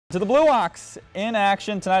To the Blue Hawks in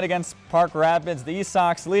action tonight against Park Rapids. The East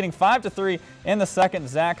Sox leading 5-3 in the second.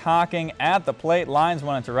 Zach Hawking at the plate. Lines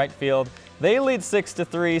one into right field. They lead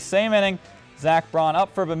 6-3. Same inning. Zach Braun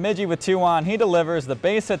up for Bemidji with 2 on. He delivers the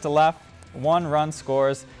base hit to left. 1 run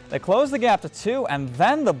scores. They close the gap to 2, and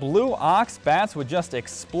then the Blue Hawks bats would just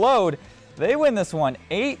explode. They win this one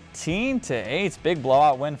 18-8. Big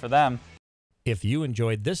blowout win for them. If you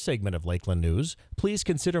enjoyed this segment of Lakeland News, please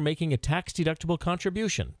consider making a tax-deductible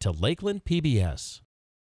contribution to Lakeland PBS.